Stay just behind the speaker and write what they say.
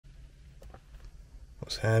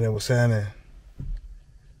What's happening?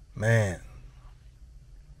 Man,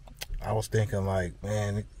 I was thinking like,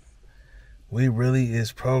 man, we really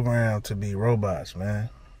is programmed to be robots, man.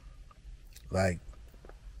 Like,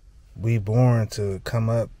 we born to come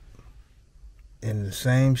up in the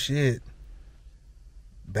same shit,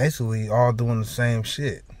 basically all doing the same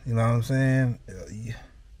shit. You know what I'm saying?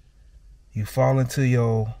 You fall into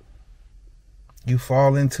your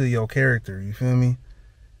character. You feel me?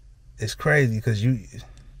 It's crazy because you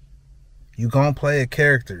gonna play a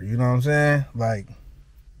character. You know what I'm saying? Like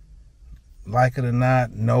it or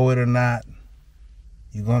not, know it or not,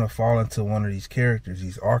 you're gonna fall into one of these characters,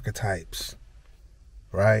 these archetypes,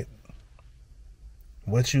 right?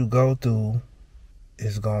 What you go through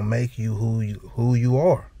is gonna make you who you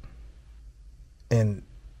are, and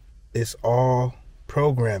it's all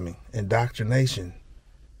programming, indoctrination,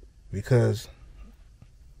 because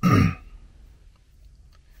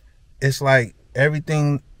it's like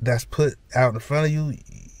everything that's put out in front of you,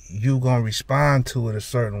 you gonna respond to it a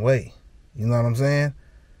certain way. You know what I'm saying?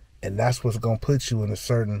 And that's what's gonna put you in a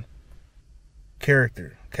certain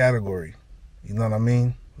character category. You know what I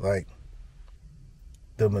mean? Like,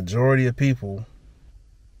 the majority of people,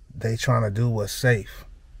 they trying to do what's safe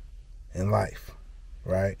in life,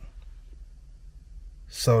 right?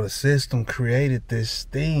 So the system created this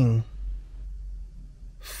thing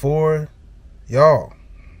for y'all,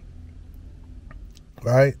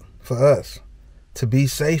 right? For us to be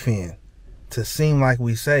safe in, to seem like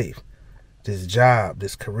we safe. This job,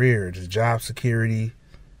 this career, this job security.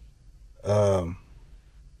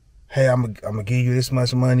 Hey, I'm gonna give you this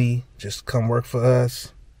much money. Just come work for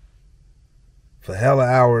us for hella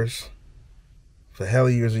hours, for hella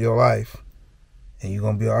years of your life, and you're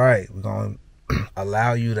gonna be all right. We're gonna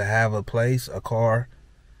allow you to have a place, a car,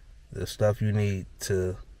 the stuff you need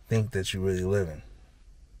to think that you're really living.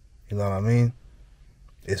 You know what I mean?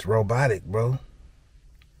 It's robotic, bro.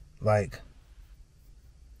 Like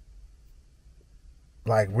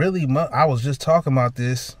really, I was just talking about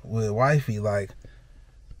this with wifey. Like,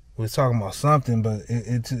 we was talking about something, but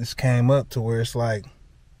it just came up to where it's like,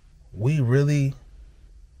 we really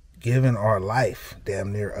giving our life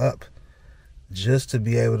damn near up just to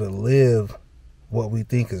be able to live what we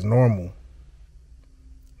think is normal.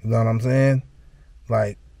 You know what I'm saying?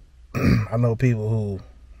 Like, I know people who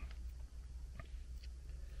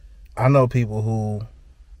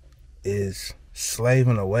is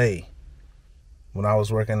slaving away. When I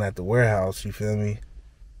was working at the warehouse, you feel me?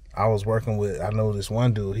 I know this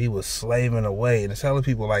one dude, he was slaving away, and it's hella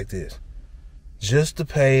people like this, just to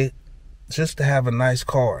have a nice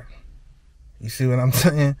car. You see what I'm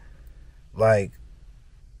saying? Like,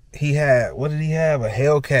 what did he have? A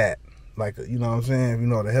Hellcat. Like, you know what I'm saying? If you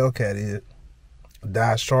know what a Hellcat is, a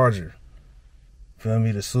Dodge Charger. Feel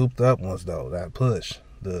me? The souped up ones though, that push,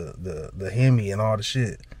 the Hemi and all the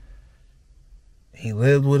shit. He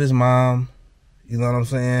lived with his mom. You know what I'm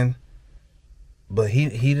saying? But he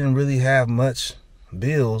didn't really have much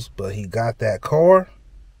bills, but he got that car.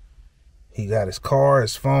 He got his car,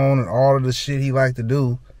 his phone, and all of the shit he liked to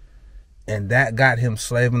do. And that got him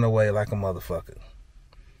slaving away like a motherfucker.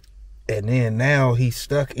 And then now he's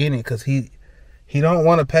stuck in it because he don't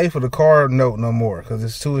want to pay for the car note no more because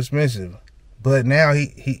it's too expensive. But now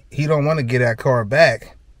he don't want to get that car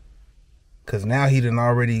back because now he done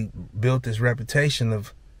already built this reputation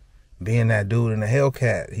of being that dude in the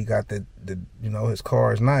Hellcat. He got the his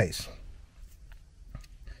car is nice.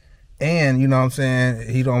 And, you know what I'm saying,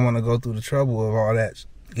 he don't want to go through the trouble of all that,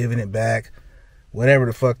 giving it back, whatever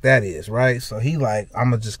the fuck that is, right? So he like, I'm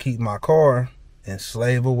going to just keep my car and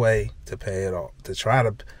slave away to pay it off, to try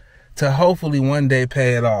to hopefully one day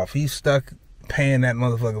pay it off. He's stuck paying that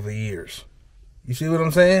motherfucker for years. You see what I'm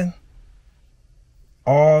saying?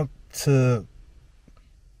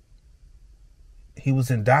 He was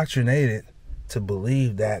indoctrinated to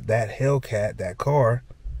believe that Hellcat, that car,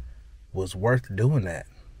 was worth doing that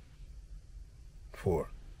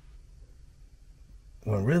for.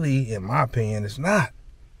 When really, in my opinion, it's not.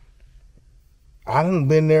 I done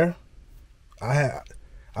been there. I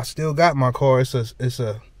still got my car. It's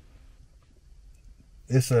a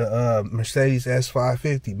Mercedes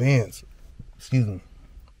S550 Benz. Excuse me.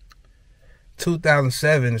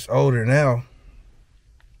 2007. It's older now.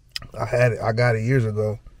 I got it years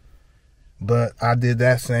ago, but I did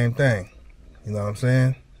that same thing. You know what I'm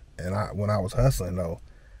saying? And when I was hustling though,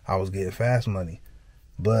 I was getting fast money,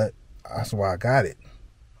 but that's why I got it.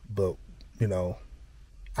 But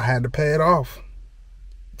I had to pay it off.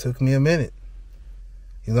 It took me a minute.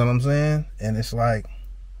 You know what I'm saying? And it's like,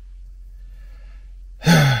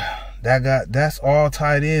 that's all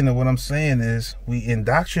tied in. And what I'm saying is, we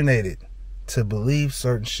indoctrinated to believe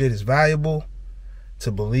certain shit is valuable,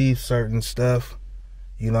 to believe certain stuff,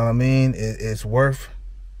 you know what I mean, it's worth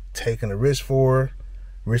taking a risk for,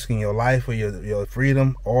 risking your life or your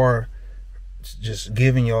freedom, or just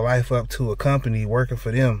giving your life up to a company, working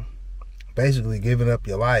for them, basically giving up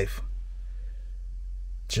your life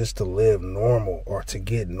just to live normal or to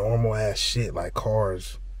get normal ass shit like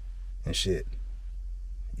cars and shit.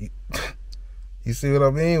 You see what I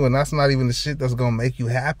mean? When that's not even the shit that's gonna make you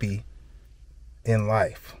happy in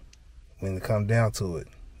life when it comes down to it.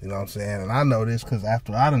 You know what I'm saying? And I know this because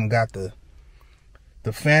after I done got the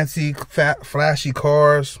fancy, flashy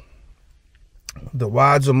cars, the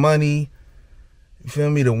wads of money, you feel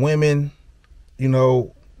me, the women, you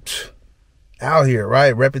know, out here,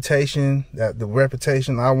 right? Reputation, the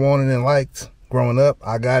reputation I wanted and liked growing up,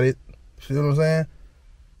 I got it. You know what I'm saying?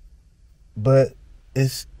 But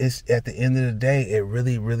it's at the end of the day, it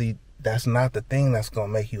really, that's not the thing that's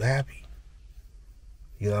gonna make you happy.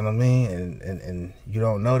 You know what I mean? And you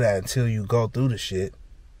don't know that until you go through the shit.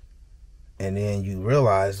 And then you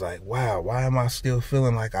realize, like, wow, why am I still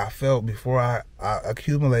feeling like I felt before I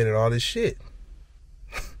accumulated all this shit?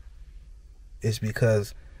 It's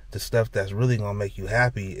because the stuff that's really gonna make you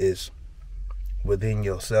happy is within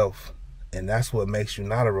yourself. And that's what makes you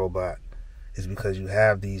not a robot, is because you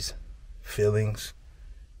have these feelings,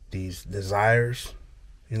 these desires,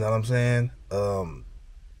 you know what I'm saying?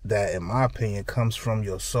 That, in my opinion, comes from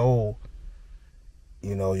your soul.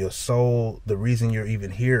 You know, your soul, the reason you're even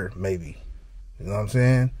here, maybe. You know what I'm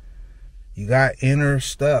saying? You got inner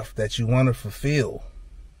stuff that you want to fulfill.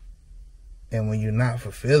 And when you're not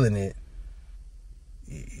fulfilling it,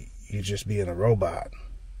 you're just being a robot.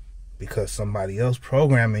 Because somebody else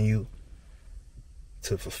programming you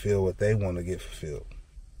to fulfill what they want to get fulfilled.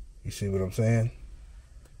 You see what I'm saying?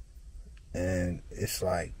 And it's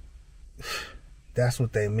like, that's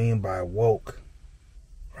what they mean by woke,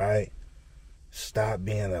 right? Stop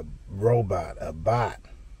being a robot, a bot.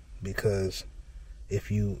 Because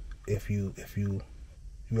if you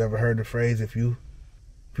ever heard the phrase, if you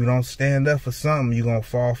don't stand up for something, you're gonna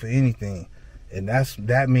fall for anything. And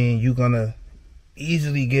that means you're gonna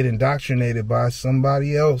easily get indoctrinated by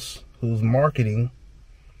somebody else who's marketing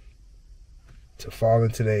to fall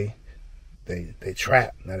into they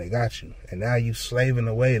trap. Now they got you. And now you slaving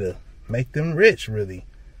away to make them rich, really,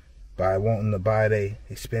 by wanting to buy they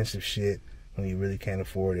expensive shit when you really can't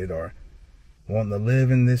afford it, or wanting to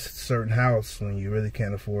live in this certain house when you really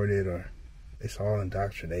can't afford it, or it's all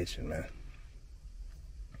indoctrination, man.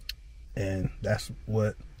 And that's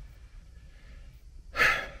what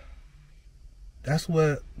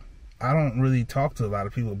I don't really talk to a lot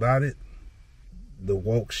of people about it, the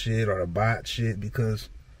woke shit or the bot shit, because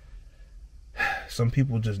some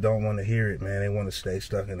people just don't want to hear it, man. They want to stay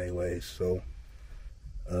stuck in their ways. So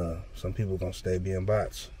some people gonna stay being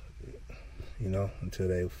bots, you know, until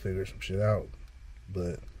they figure some shit out.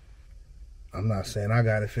 But I'm not saying I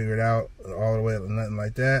got it figured out all the way or nothing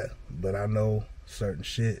like that, but I know certain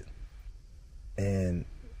shit. And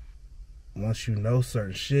once you know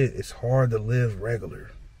certain shit, it's hard to live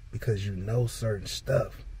regular because you know certain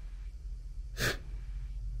stuff.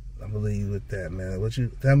 I believe you with that, man.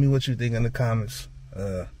 Tell me what you think in the comments.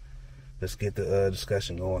 Let's get the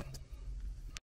discussion going.